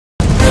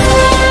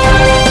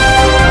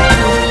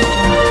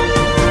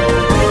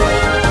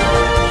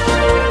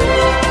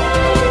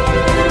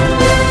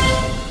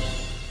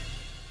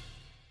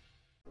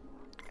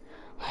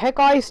Hey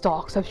guys,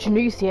 Dogs of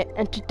Shanice here,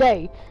 and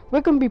today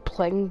we're gonna be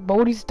playing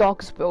Baldi's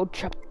Dogs Build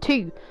Chapter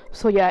 2.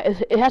 So yeah,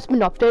 it has been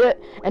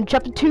updated, and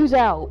Chapter 2's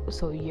out.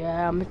 So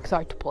yeah, I'm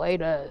excited to play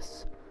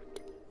this.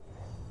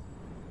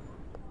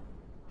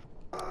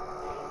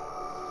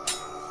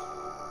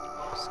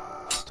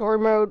 Story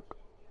mode.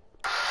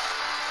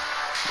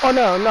 Oh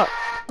no, not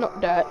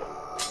that.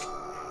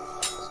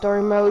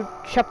 Story mode,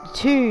 Chapter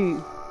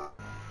 2.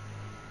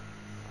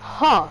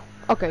 Huh.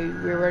 Okay,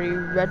 we already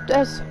read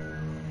this.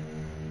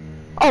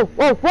 Oh,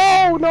 whoa,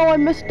 whoa, no, I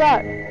missed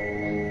that.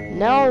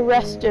 Now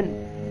rest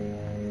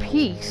in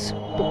peace,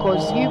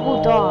 because you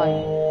will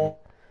die.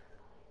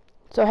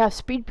 So I have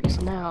speed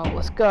boost now,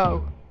 let's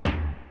go.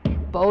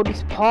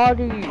 Baldi's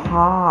party.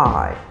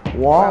 Hi,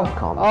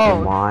 welcome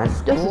to my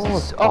school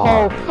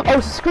party. Oh,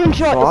 it's a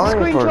screenshot,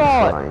 Sorry for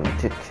trying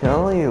to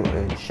kill you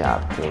in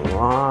chapter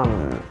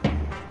 1.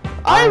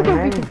 I'm I gonna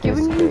made be this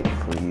giving you cake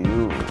for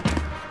you.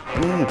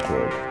 Eat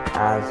it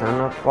as an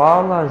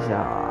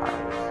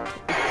apologize.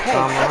 cake.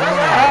 Come on.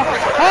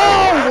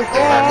 Oh my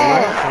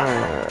god!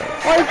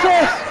 What is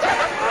this?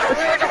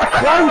 It's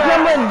clown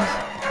gremlins!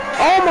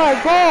 Oh my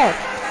god!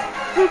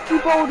 Freaky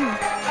Baldi!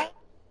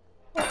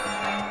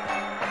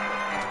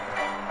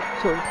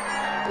 So,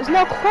 there's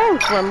no clown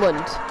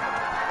gremlins.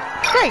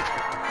 Great!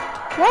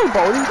 Why,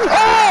 Baldi?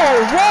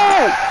 Oh,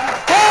 whoa!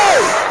 Hey!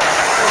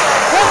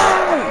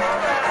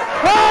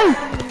 Hey!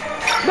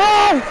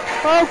 No!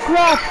 Oh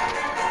crap!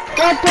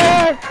 Get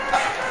there!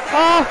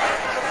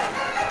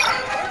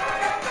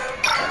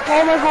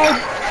 Oh my god!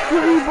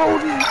 Free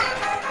Baldi!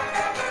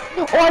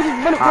 Oh, I just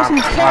want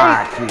some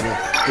cake! You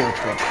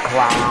stupid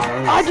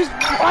clown! I just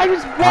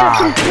want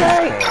some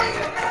cake!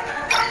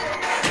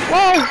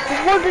 Whoa!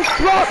 What just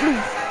brought me?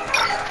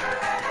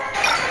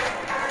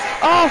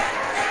 Oh!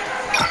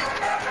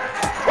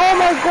 Oh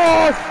my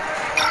god!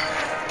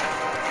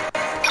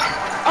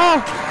 Oh!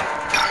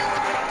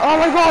 Oh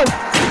my god!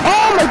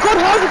 Oh my god!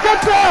 How did you get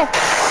there?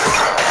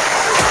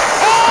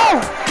 Oh!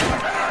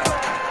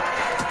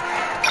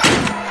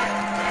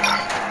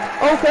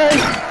 Okay.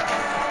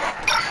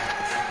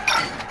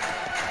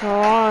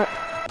 Alright.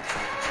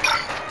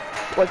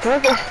 Wait, can I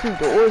go through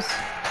doors?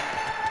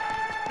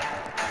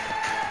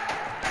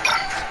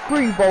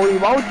 Screw you, Baldi,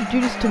 why would you do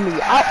this to me?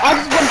 I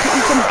just want to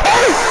eat some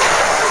cake!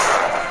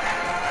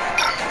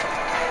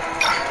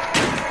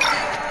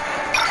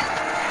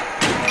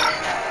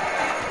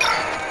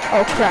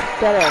 Oh crap,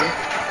 dead end.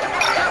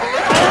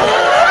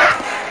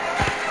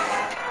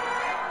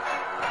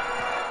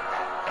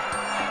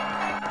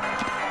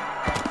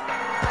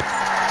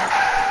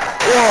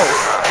 Whoa!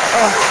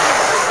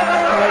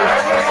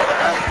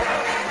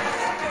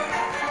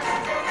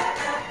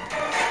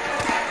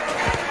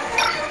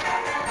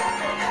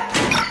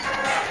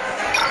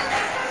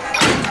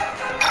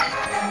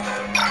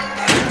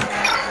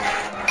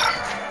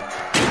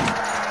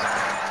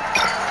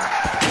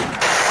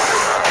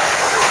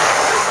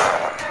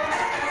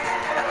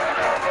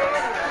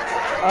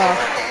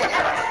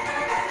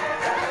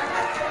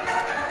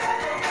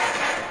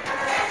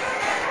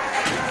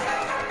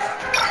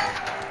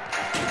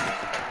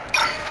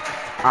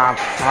 I'm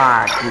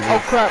fine, you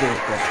stupid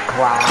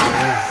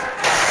clowns.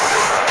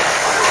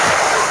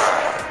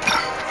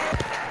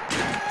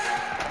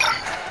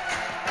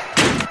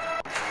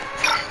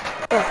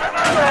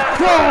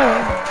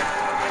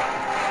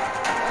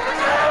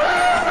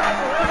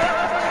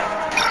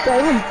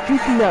 I'm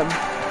shooting them.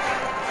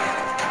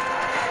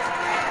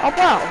 Oh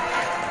wow.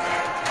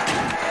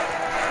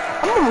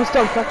 I'm almost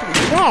done collecting the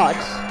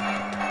shards.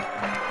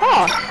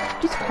 Oh,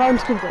 these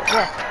clowns can get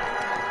wrecked.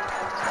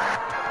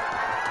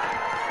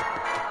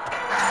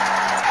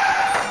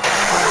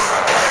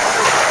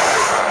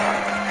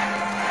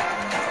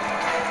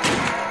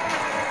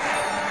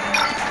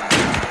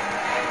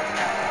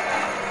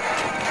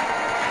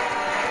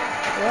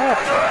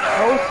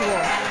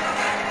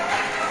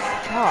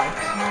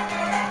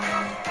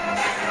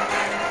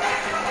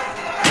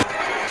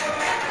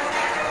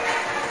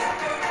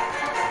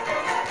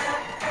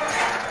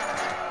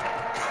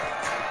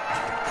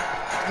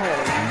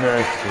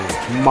 This is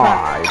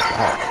my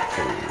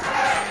party.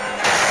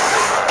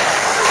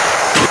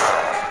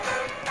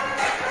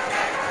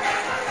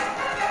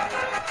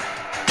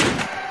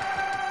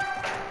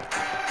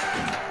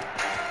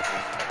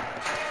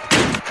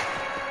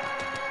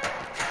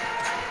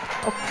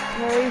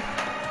 Okay.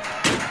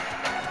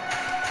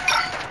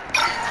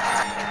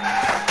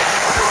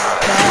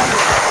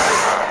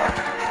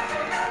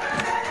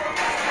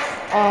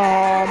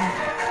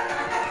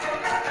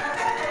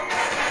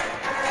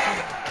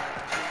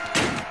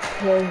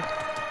 Okay.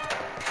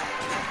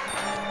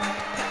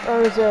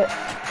 Where is it?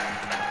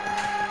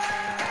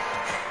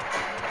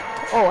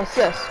 Oh, what's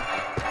this?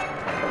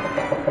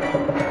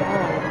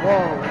 Oh,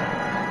 whoa.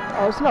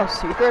 Oh, it's no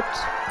secret.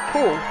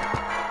 Cool.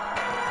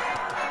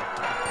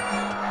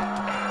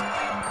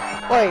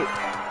 Wait.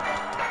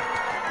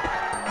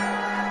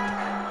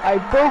 I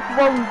broke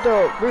one of the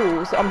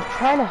rules. I'm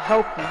trying to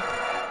help you.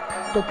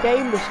 The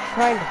game is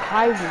trying to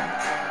hide me.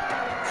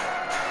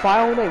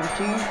 File name,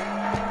 G.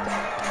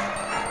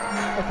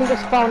 I think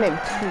it's file name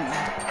 2.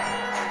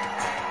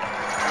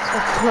 Oh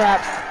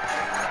crap.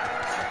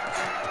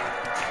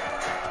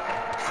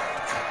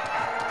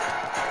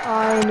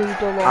 I need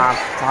the lost.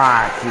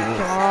 Attack, you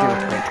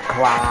stupid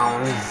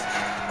clowns!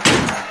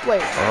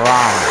 Wait.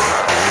 Run!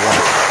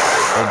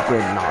 It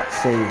did not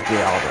save the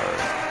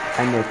others,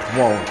 and it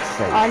won't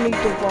save I need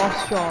the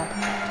lost shot.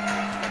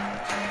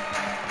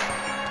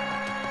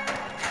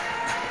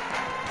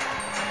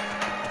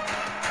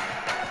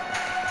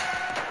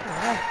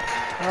 What the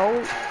hell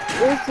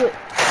is it?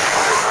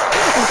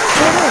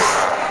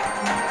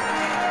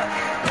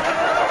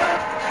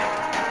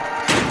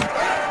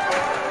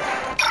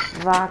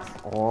 That's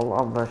all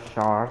of the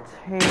shards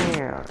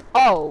here.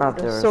 Oh, But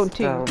there's there's zone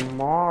still 2.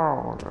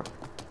 more.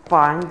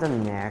 Find the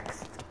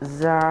next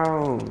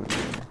zone.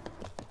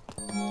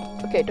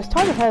 Okay, does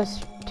Tiger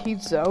has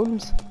teeth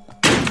zones?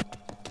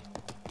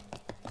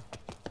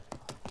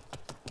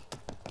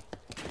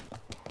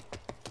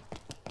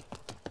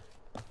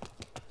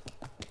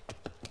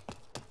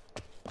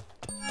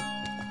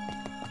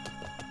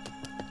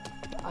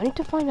 I need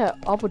to find that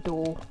other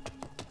door.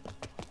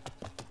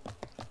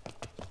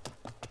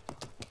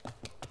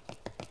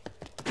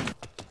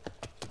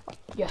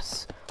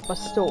 Yes, but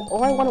still,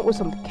 all I wanted was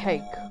some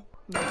cake.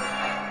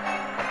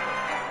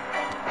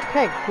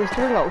 Okay, who's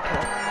doing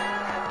okay?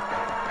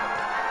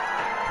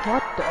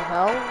 What the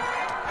hell?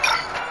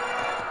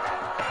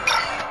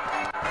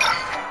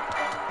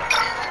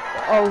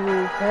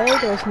 Okay,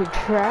 there's new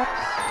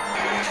traps.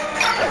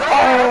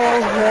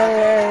 Okay.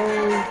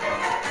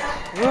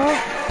 Well,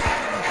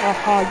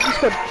 aha, you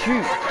just got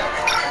juked.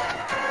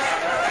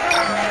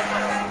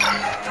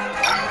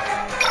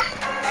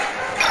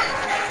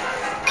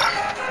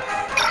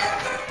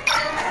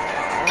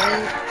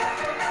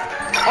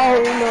 Oh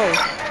no.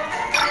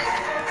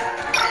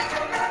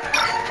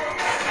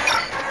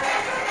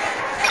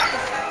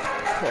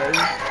 Okay.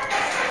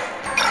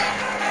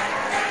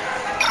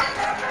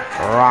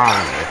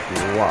 Run if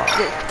you want.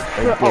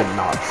 It did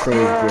not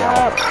save the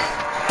others,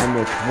 and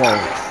it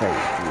won't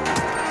save you.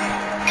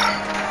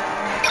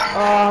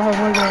 Oh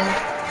my god.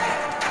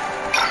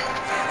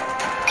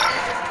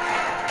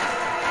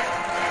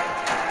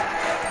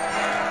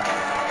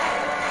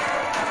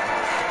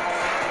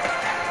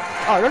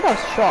 Oh, that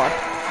was shot.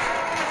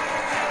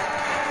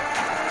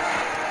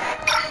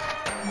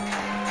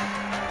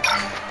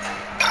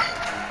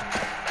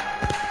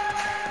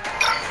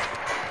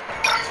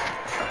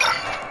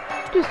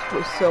 This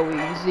was so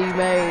easy,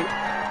 mate.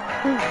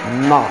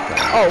 Nothing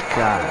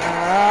can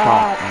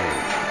stop me.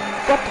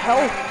 What the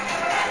hell?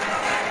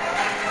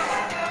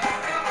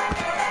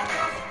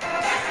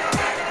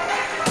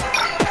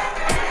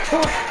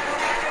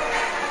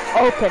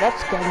 Okay,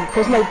 that's good,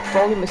 because my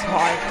volume is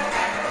high.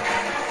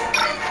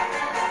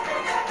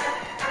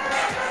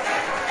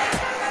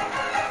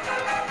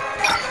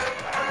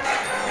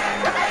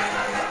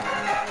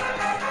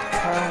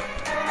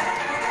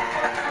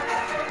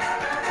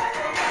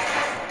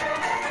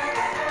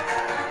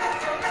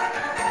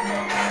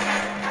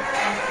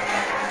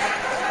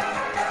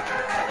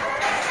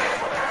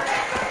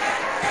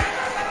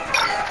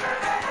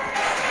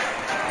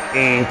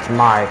 Eat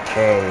my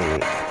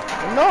cake.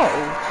 No.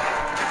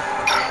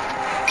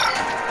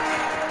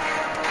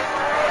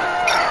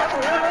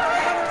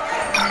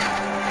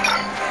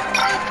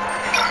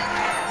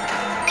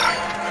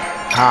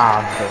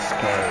 Have this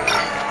cake.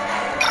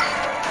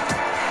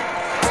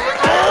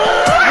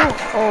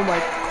 Oh my.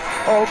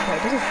 Okay,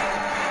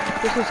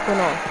 this is going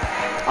on.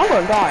 I'm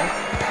gonna die.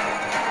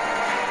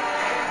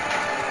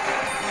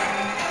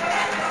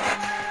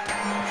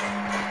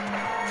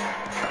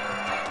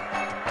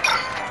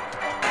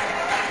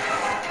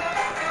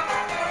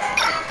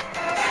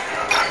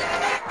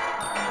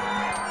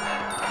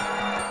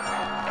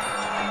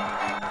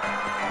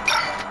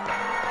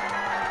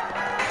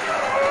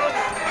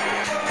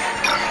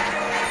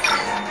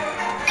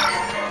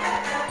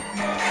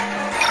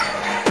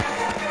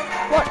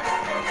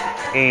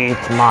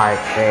 Eat my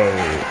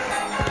cake.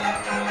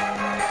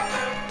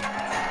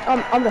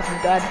 I'm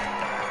definitely dead.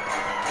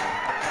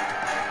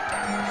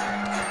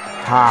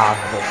 Have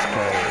this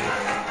cake.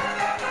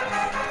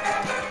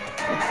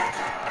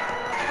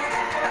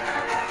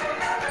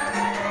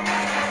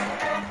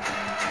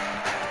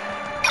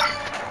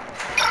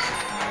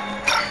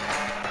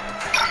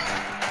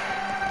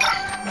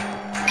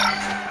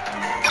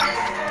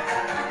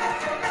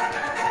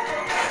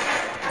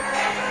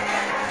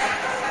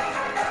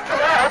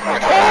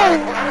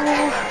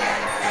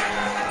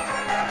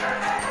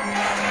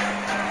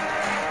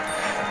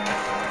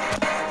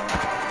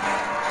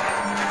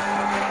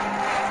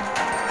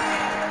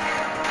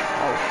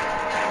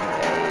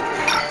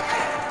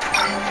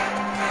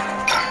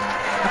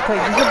 Okay,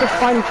 this is the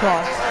final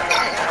class.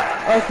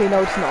 Okay,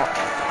 no it's not.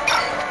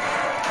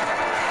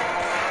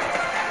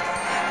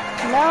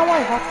 Now I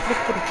have to look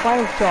for the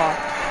final shot.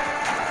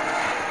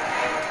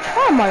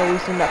 Why am I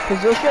always in that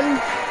position?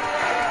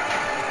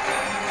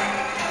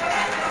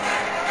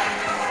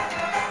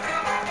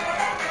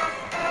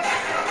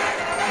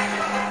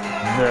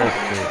 This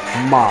is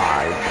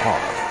my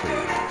party.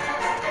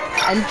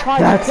 I'm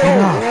trying That's to kill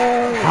enough. you.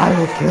 I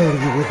will kill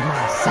you with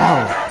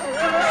myself.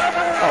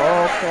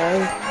 Okay.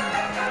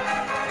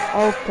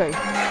 Okay.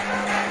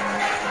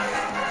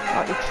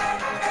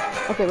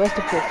 Okay, where's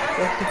the book?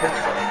 Where's the book?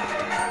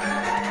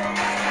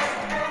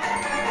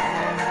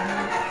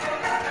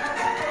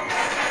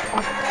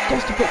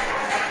 There's the book.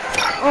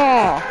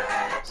 Oh,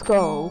 let's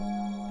go.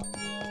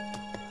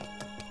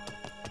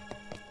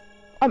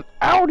 I'm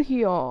out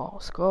here.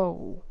 Let's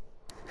go.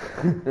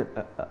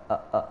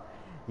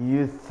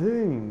 You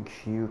think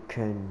you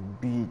can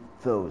beat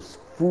those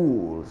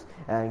fools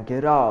and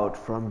get out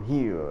from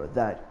here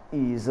that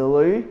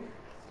easily?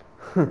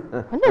 I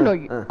didn't know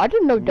you. I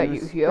didn't know that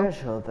you here. You're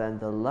special than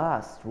the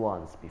last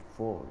ones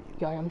before you.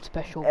 Yeah, I am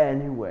special.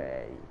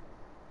 Anyway,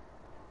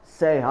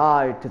 say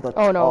hi to the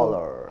Oh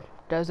taller. no,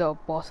 there's a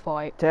boss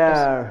fight.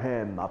 Tear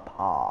him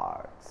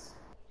apart.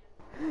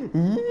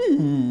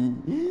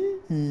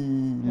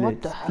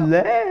 What the hell?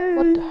 Play.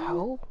 What the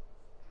hell?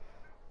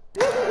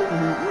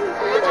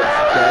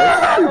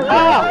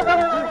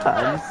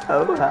 I'm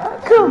so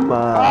happy. Come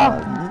on.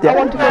 I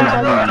want to go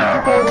inside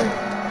the portal.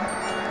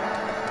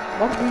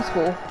 What's these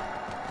for?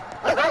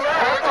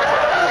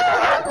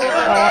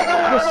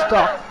 You're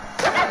stuck.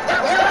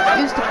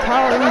 Use the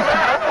cannon to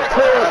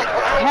kill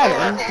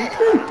cannon.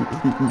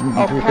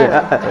 Oh,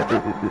 cannon.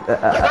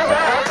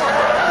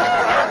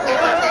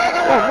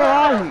 Oh, where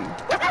are you?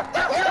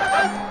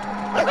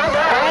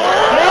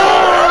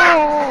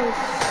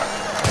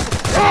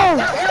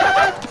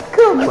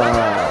 Come on,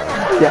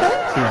 get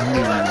to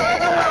me.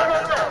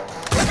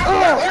 That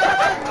hurts.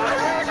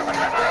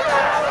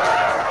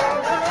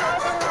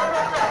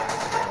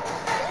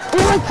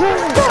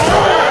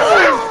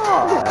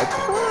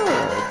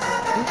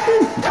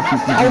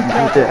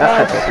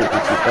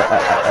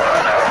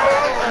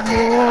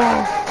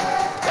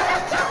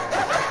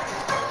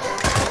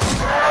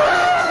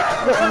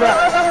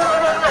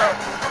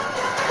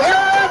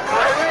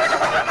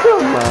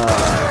 Come on,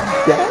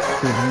 get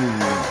to me.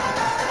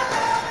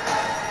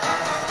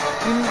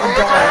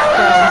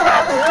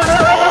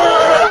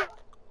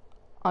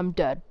 I'm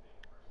dead.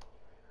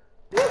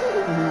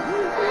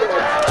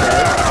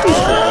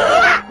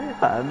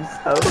 I'm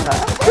so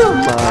happy.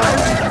 Come on,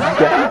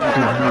 get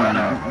to me.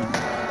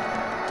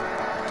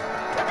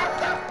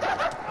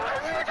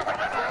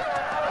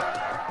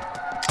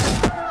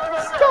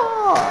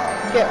 Stop!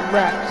 Get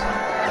wrecked.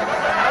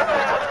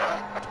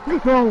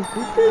 No. Okay.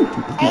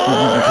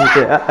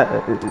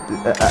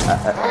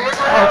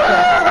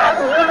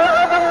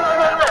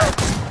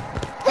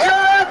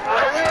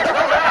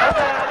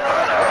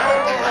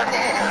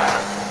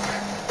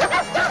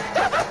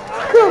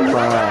 Come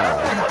on,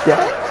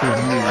 get to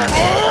me.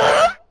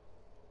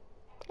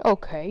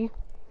 Okay.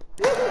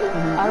 I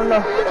don't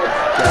know.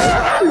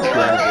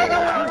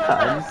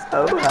 I'm so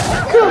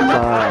happy. Come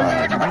on,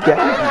 get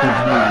to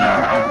me.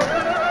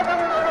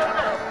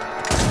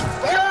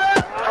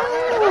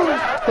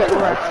 Get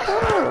wrecked.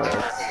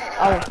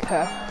 I don't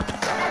care.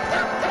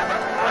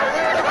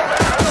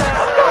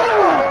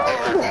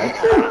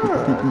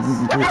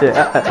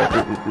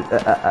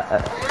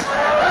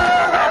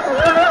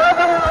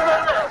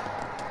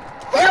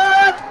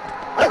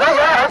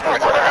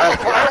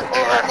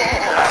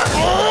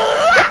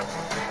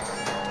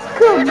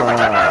 Come on,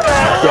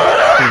 get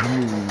to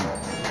me.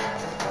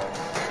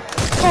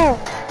 Oh.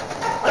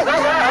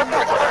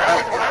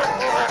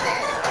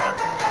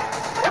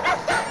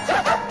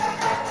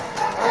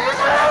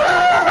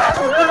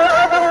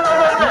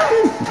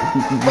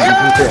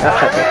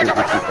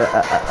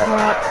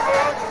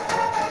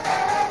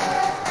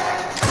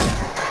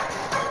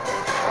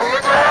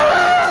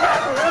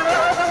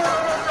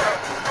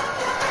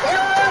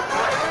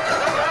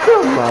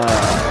 Come on,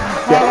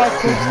 get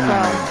to me.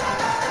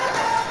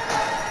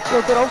 Yo,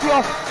 get over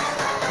here.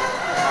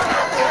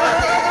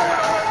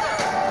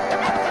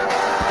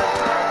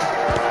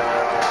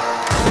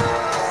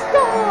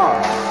 Stop!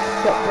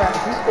 Get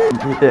wrecked.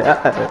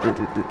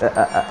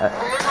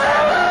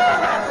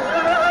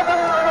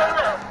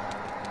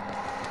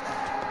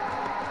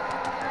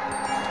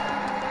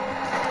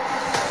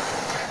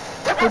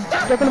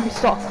 They're gonna be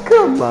stuck.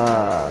 Come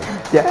on,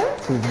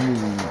 get to me.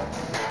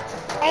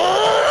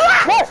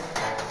 What?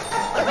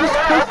 You're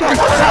supposed to be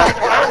stuck.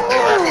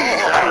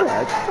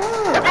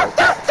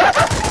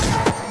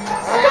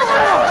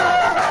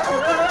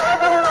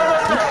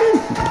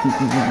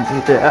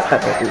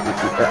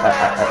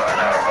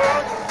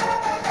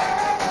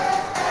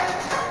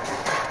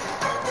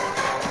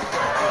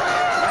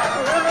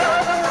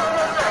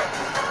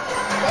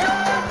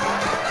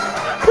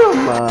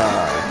 Come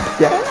on,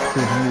 get to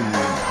me.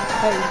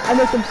 Hey, I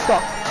made them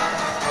stuck.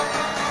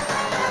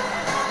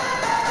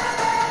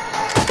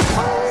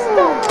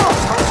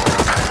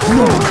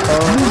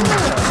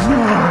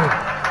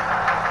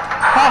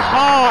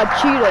 Haha,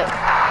 cheated.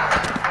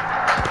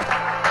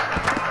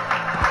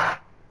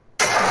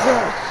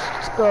 Yes,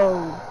 let's go.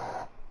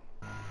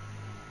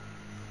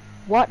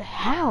 What?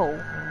 How?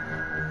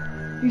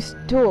 You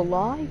still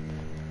alive?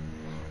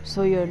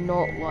 So you're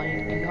not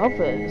like the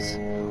others.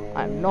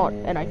 I'm not,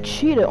 and I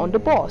cheated on the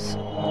boss.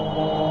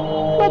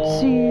 Let's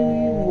see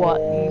what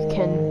you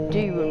can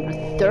do in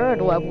the third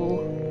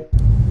level.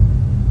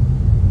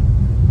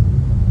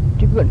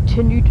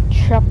 continue to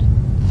chapter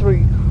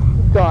 3.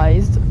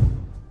 Guys,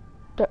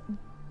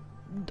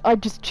 I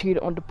just cheated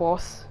on the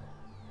boss.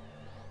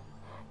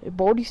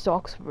 Baldi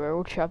Stocks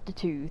World Chapter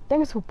 2.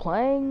 Thanks for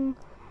playing.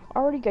 I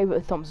already gave it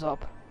a thumbs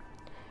up.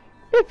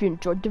 If you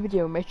enjoyed the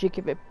video, make sure you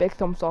give it a big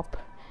thumbs up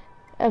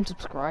and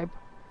subscribe.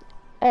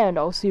 And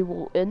I'll see you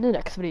all in the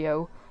next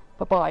video.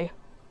 Bye bye.